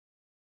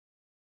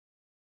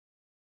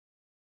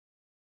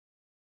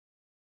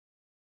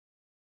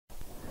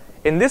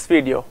In this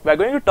video, we are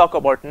going to talk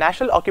about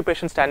National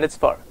Occupation Standards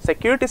for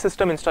Security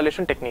System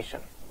Installation Technician.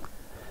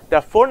 There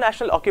are 4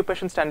 National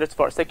Occupation Standards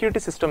for Security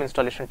System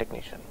Installation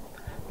Technician.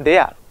 They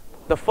are: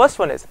 the first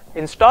one is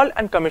Install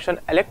and Commission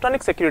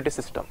Electronic Security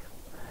System.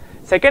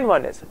 Second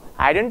one is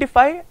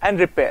Identify and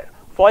Repair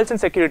Faults in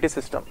Security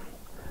System.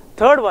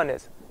 Third one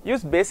is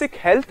Use basic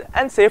health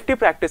and safety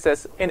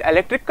practices in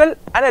electrical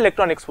and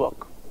electronics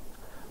work.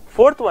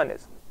 Fourth one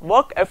is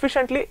Work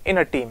efficiently in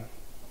a team.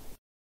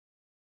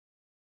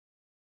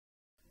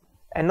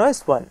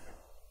 NOS 1.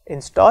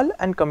 Install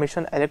and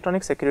commission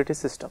electronic security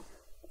system.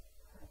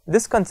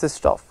 This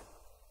consists of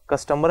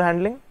customer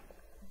handling,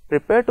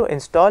 prepare to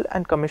install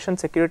and commission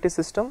security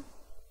system,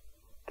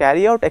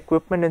 carry out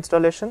equipment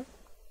installation,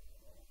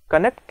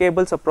 connect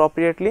cables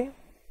appropriately,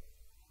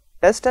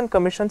 test and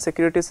commission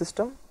security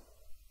system,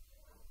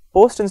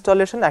 post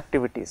installation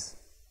activities.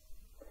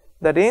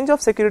 The range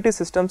of security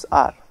systems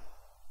are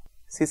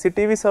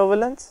CCTV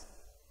surveillance,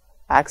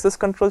 access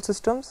control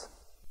systems,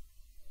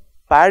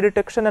 fire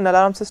detection and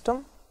alarm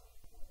system,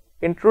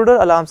 intruder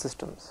alarm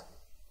systems.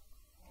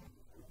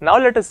 Now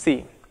let us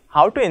see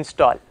how to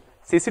install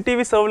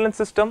CCTV surveillance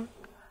system,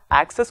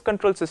 access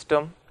control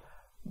system,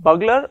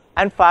 burglar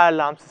and fire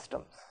alarm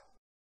systems.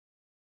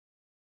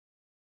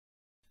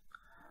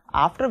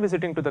 After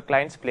visiting to the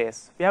client's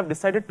place, we have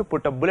decided to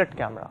put a bullet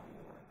camera.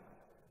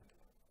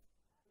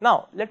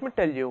 Now let me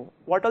tell you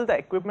what all the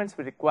equipments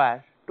we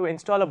require to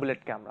install a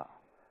bullet camera.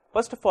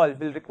 First of all,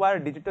 we will require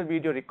a digital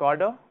video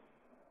recorder,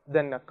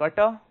 then a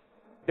cutter,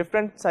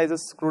 different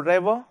sizes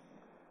screwdriver,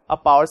 a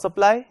power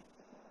supply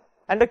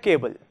and a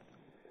cable.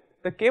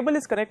 The cable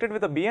is connected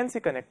with a BNC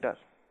connector.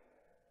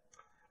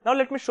 Now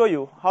let me show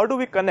you how do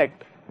we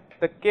connect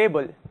the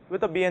cable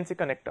with a BNC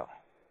connector.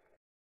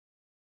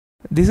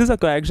 This is a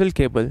coaxial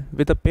cable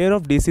with a pair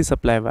of DC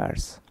supply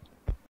wires.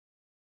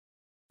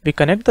 We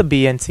connect the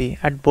BNC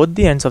at both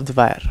the ends of the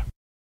wire.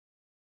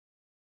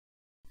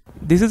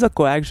 This is a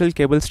coaxial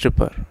cable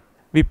stripper.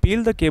 We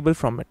peel the cable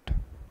from it.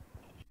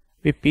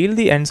 We peel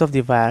the ends of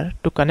the wire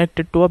to connect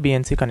it to a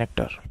BNC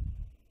connector.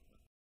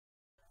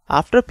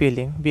 After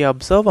peeling, we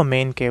observe a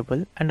main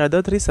cable and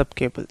other 3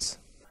 sub-cables.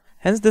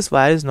 Hence this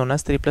wire is known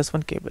as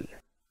 3+1 cable.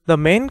 The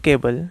main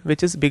cable,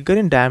 which is bigger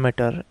in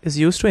diameter, is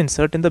used to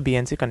insert in the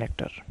BNC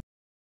connector.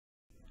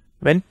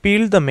 When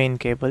peeled the main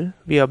cable,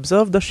 we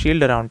observe the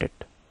shield around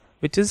it,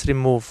 which is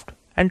removed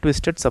and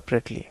twisted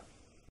separately.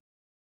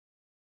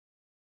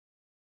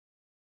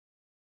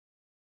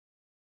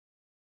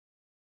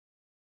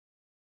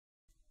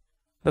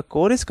 The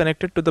core is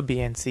connected to the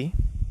BNC.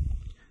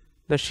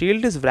 The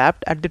shield is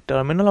wrapped at the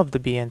terminal of the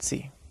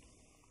BNC.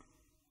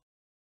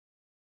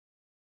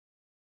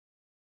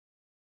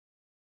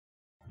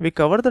 We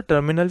cover the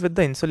terminal with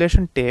the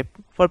insulation tape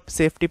for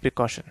safety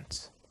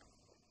precautions.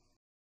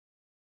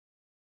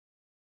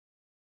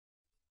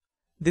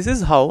 This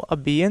is how a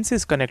BNC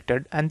is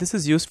connected, and this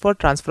is used for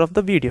transfer of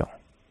the video.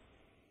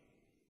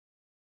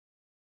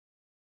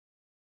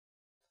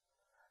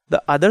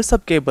 The other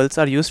sub-cables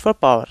are used for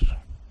power.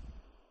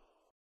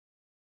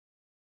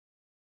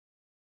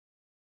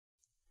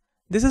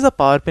 This is a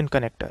power pin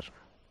connector,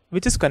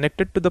 which is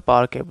connected to the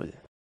power cable.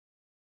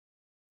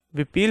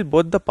 We peel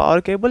both the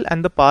power cable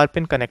and the power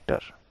pin connector.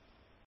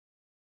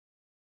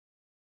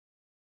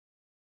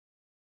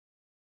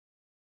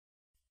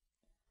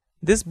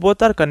 These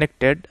both are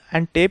connected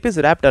and tape is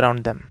wrapped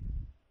around them.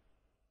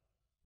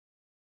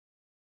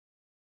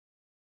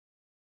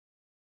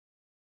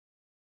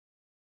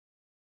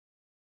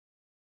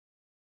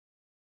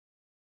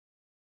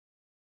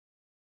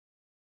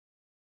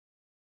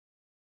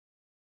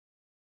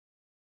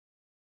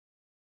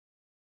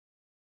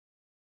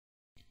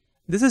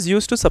 This is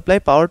used to supply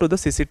power to the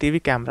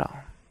CCTV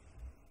camera.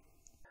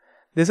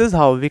 This is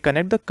how we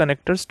connect the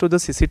connectors to the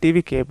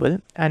CCTV cable,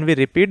 and we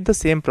repeat the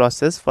same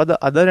process for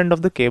the other end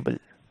of the cable.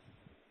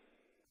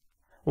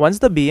 Once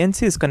the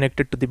BNC is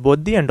connected to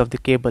both the end of the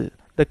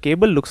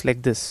cable looks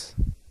like this.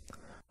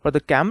 For the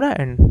camera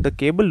end, the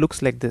cable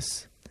looks like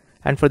this,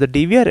 and for the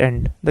DVR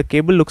end, the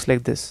cable looks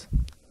like this.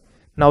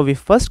 Now we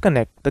first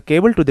connect the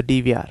cable to the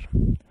DVR.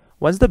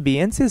 Once the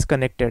BNC is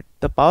connected,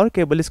 the power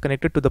cable is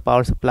connected to the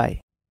power supply.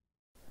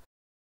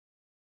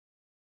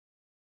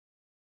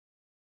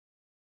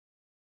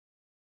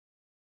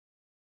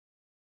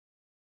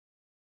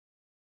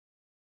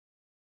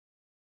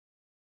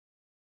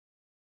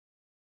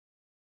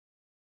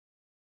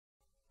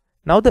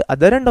 Now the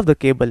other end of the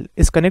cable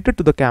is connected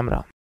to the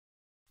camera.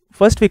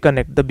 First we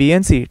connect the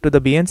BNC to the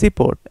BNC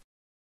port,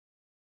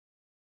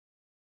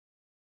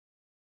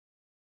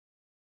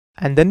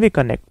 and then we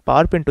connect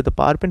power pin to the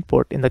power pin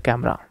port in the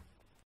camera.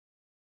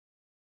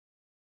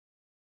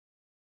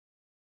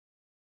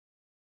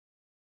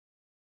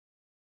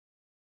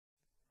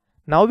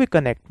 Now we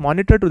connect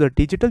monitor to the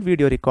digital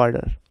video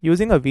recorder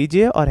using a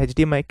VGA or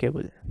HDMI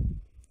cable.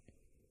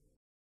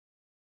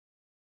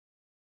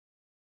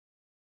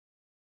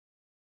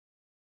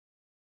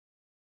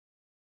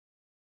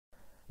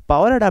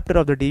 Power adapter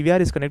of the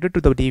DVR is connected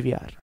to the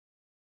DVR.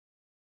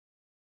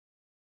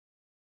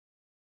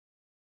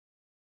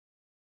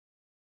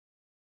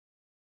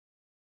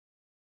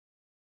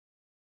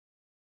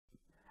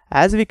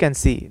 As we can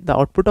see the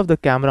output of the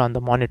camera on the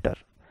monitor,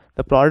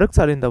 the products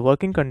are in the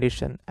working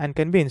condition and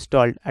can be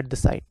installed at the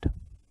site.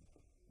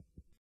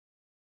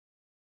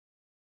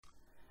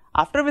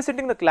 After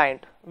visiting the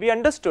client, we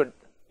understood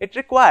it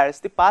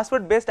requires the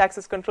password-based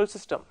access control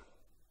system.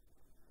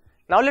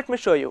 Now let me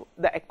show you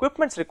the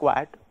equipments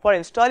required for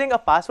installing a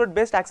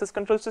password-based access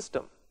control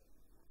system.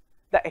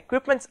 The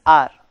equipments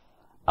are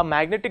a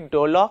magnetic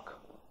door lock,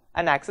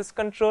 an access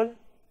control,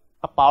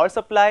 a power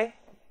supply,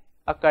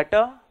 a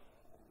cutter,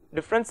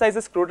 different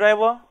sizes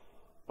screwdriver,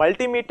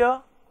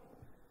 multimeter,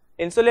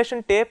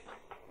 insulation tape,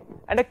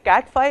 and a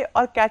Cat5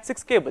 or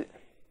Cat6 cable.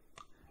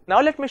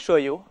 Now let me show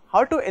you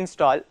how to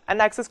install an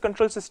access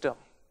control system.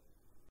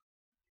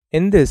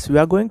 In this, we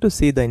are going to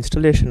see the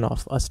installation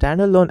of a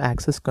standalone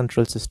access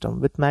control system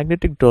with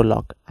magnetic door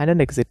lock and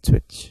an exit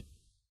switch.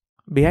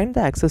 Behind the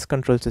access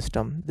control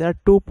system, there are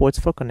two ports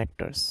for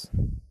connectors.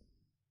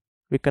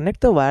 We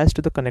connect the wires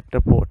to the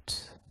connector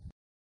ports.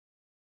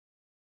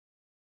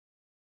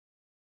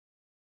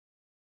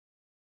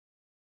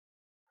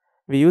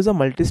 We use a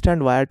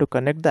multi-strand wire to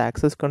connect the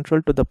access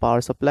control to the power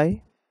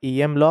supply,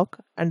 EM lock,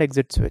 and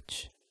exit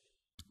switch.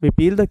 We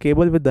peel the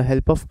cable with the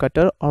help of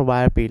cutter or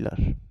wire peeler.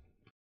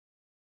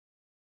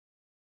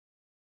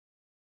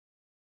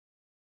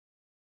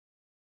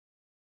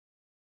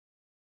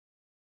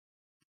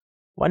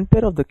 One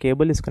pair of the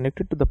cable is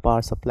connected to the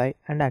power supply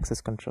and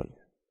access control.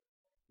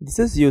 This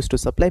is used to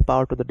supply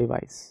power to the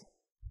device.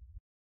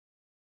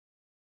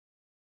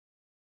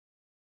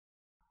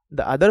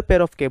 The other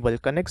pair of cable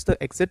connects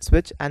the exit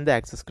switch and the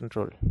access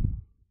control.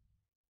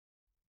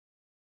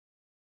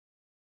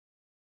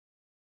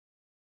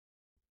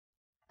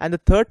 And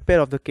the third pair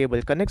of the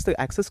cable connects the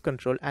access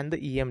control and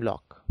the EM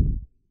lock.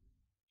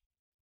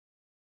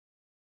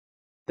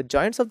 The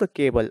joints of the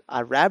cable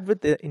are wrapped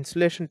with the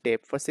insulation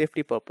tape for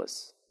safety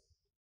purpose.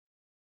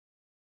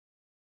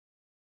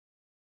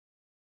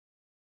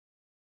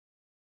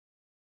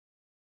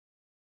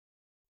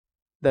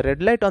 The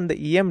red light on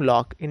the EM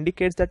lock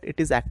indicates that it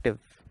is active.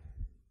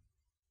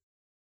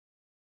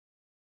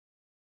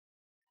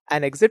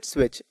 An exit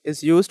switch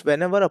is used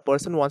whenever a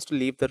person wants to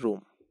leave the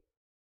room.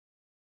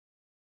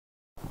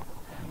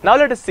 Now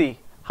let us see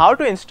how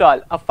to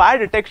install a fire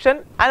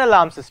detection and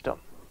alarm system.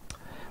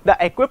 The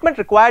equipment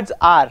required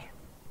are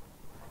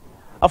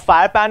a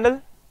fire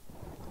panel,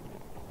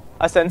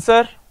 a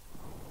sensor,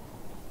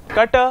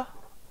 cutter,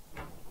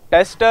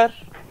 tester,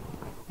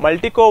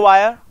 multi-core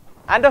wire,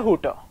 and a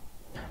hooter.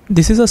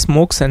 This is a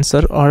smoke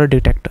sensor or a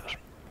detector.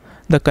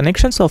 The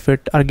connections of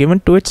it are given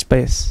to its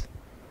base.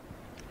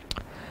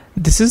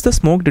 This is the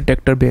smoke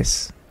detector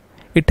base.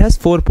 It has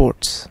 4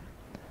 ports,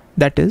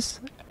 that is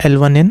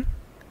L1 in,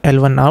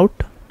 L1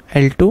 out,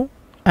 L2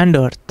 and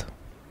earth.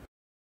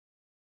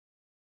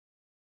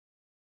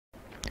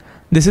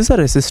 This is a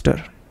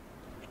resistor.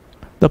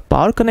 The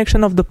power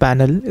connection of the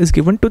panel is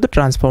given to the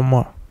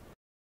transformer.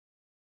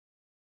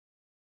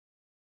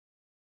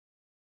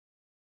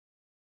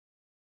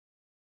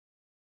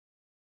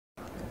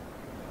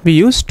 We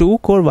use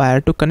 2-core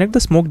wire to connect the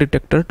smoke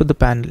detector to the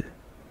panel.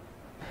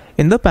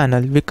 In the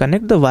panel, we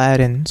connect the wire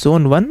in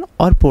zone 1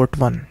 or port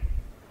 1.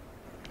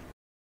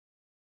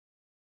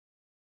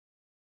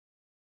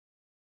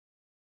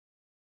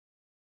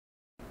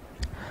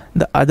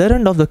 The other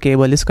end of the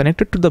cable is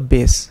connected to the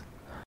base.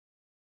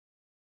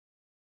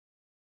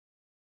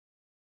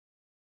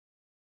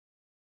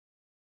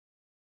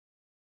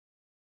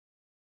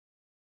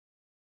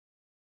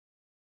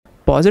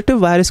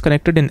 Positive wire is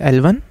connected in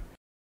L1.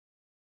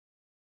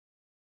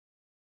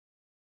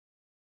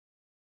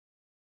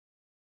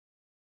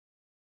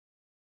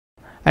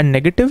 And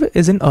negative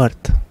is in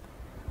earth.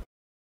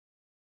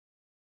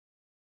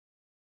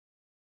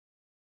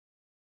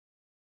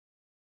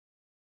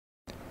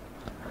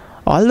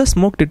 All the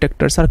smoke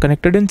detectors are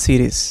connected in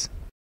series.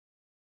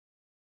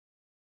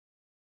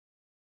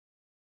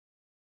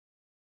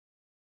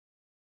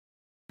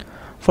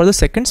 For the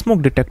second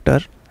smoke detector,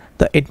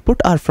 the input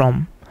are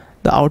from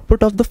the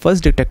output of the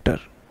first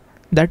detector,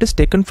 that is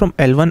taken from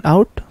L1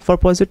 out for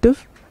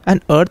positive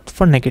and earth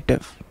for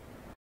negative.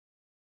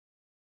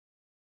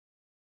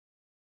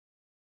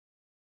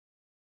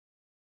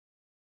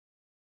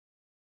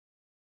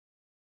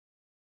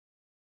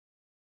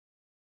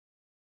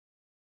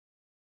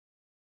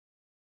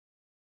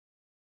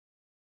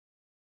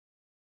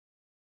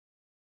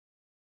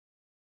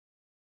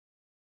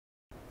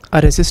 A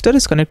resistor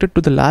is connected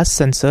to the last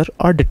sensor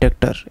or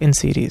detector in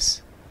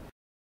series.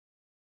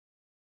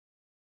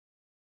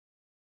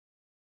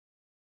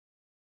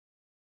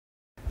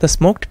 The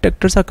smoke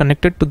detectors are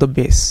connected to the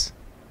base.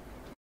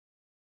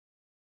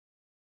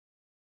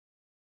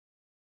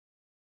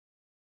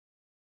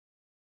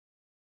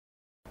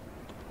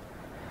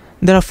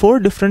 There are 4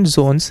 different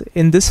zones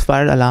in this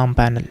fire alarm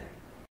panel.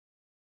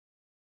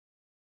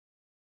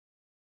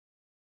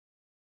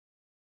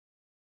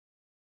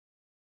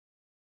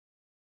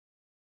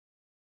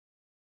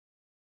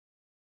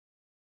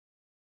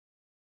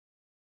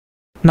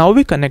 Now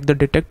we connect the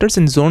detectors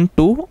in zone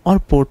 2 or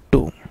port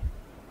 2.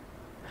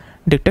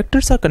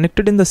 Detectors are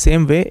connected in the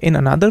same way in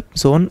another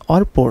zone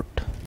or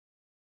port.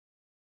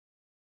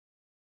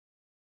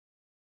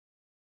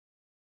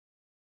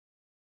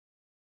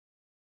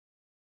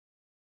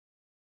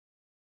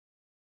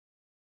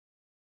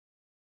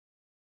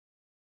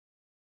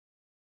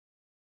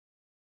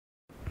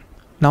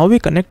 Now we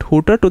connect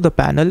hooter to the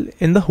panel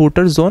in the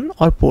hooter zone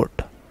or port.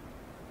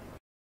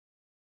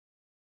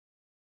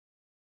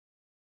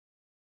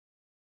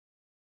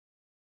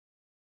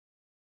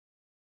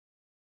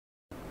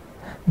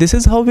 This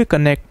is how we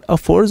connect a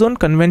 4-zone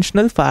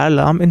conventional fire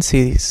alarm in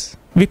series.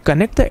 We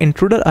connect the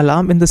intruder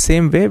alarm in the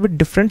same way with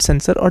different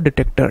sensor or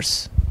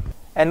detectors.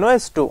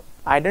 NOS 2.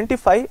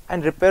 Identify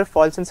and repair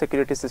faults in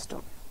security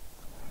system.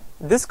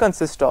 This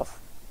consists of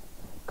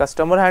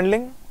customer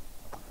handling,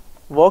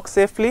 work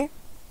safely,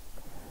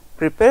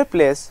 prepare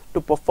place to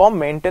perform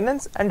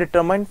maintenance and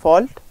determine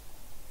fault,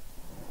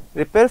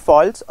 repair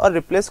faults or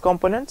replace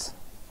components,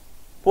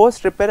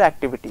 post repair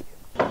activity.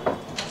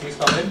 Please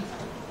come in.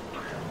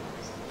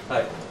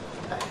 Hi.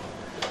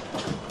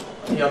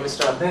 Yeah,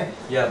 Mr. Adhe.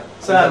 Yeah.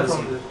 Sir, I'm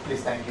from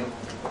please, thank you.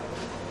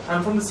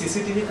 I'm from the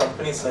CCTV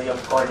company, sir. You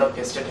have called up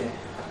yesterday.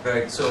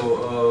 Right.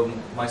 So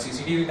my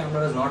CCTV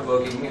camera is not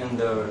working and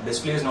the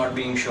display is not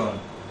being shown.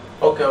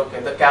 Okay.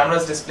 The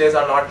camera's displays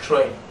are not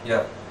showing.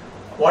 Yeah.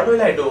 What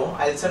will I do?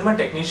 I'll send my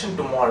technician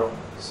tomorrow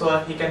so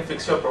he can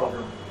fix your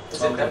problem.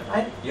 Is it that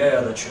fine?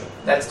 Yeah, that's sure.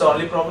 That's the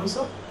only problem,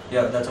 sir?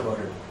 Yeah, that's about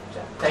it.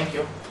 Yeah. Thank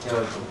you. You're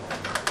welcome.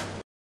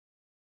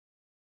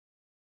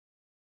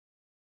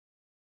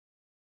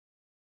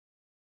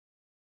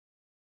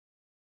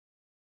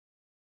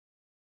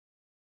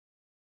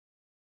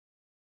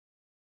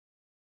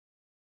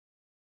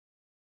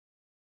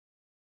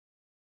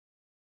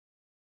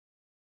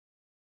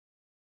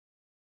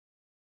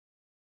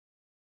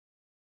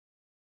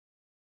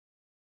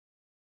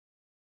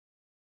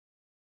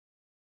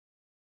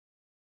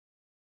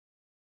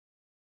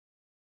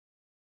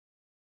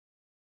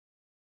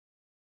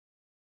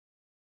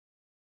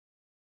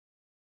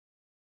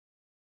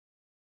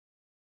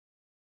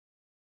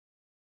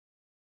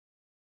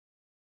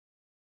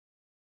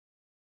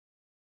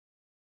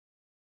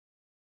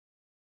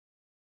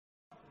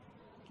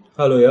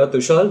 Hello, yeah,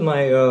 Tushal, my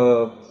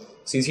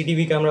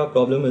CCTV camera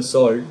problem is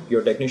solved.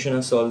 Your technician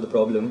has solved the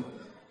problem.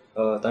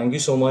 Thank you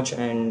so much,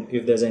 and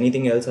if there's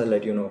anything else, I'll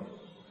let you know.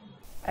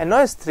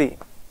 NOS 3.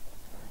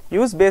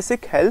 Use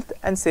basic health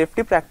and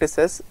safety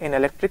practices in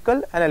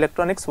electrical and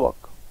electronics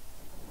work.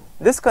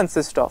 This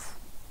consists of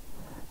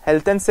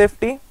health and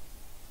safety,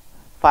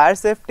 fire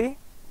safety,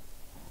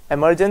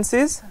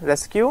 emergencies,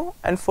 rescue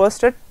and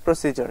first aid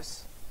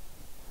procedures.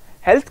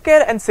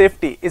 Healthcare and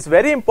safety is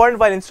very important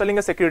while installing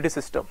a security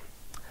system.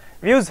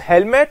 We use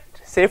helmet,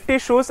 safety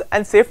shoes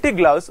and safety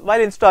gloves while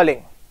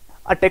installing.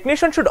 A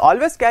technician should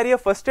always carry a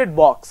first aid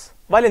box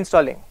while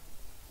installing.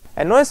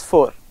 NOS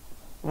 4.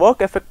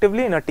 Work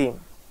effectively in a team.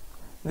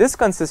 This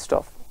consists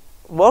of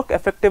work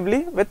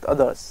effectively with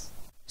others.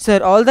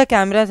 Sir, all the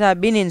cameras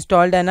have been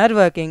installed and are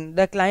working.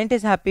 The client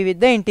is happy with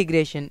the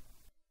integration.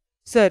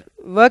 Sir,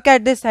 work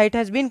at this site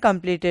has been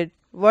completed.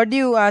 What do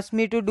you ask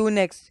me to do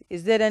next?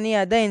 Is there any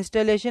other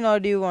installation or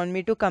do you want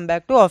me to come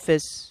back to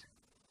office?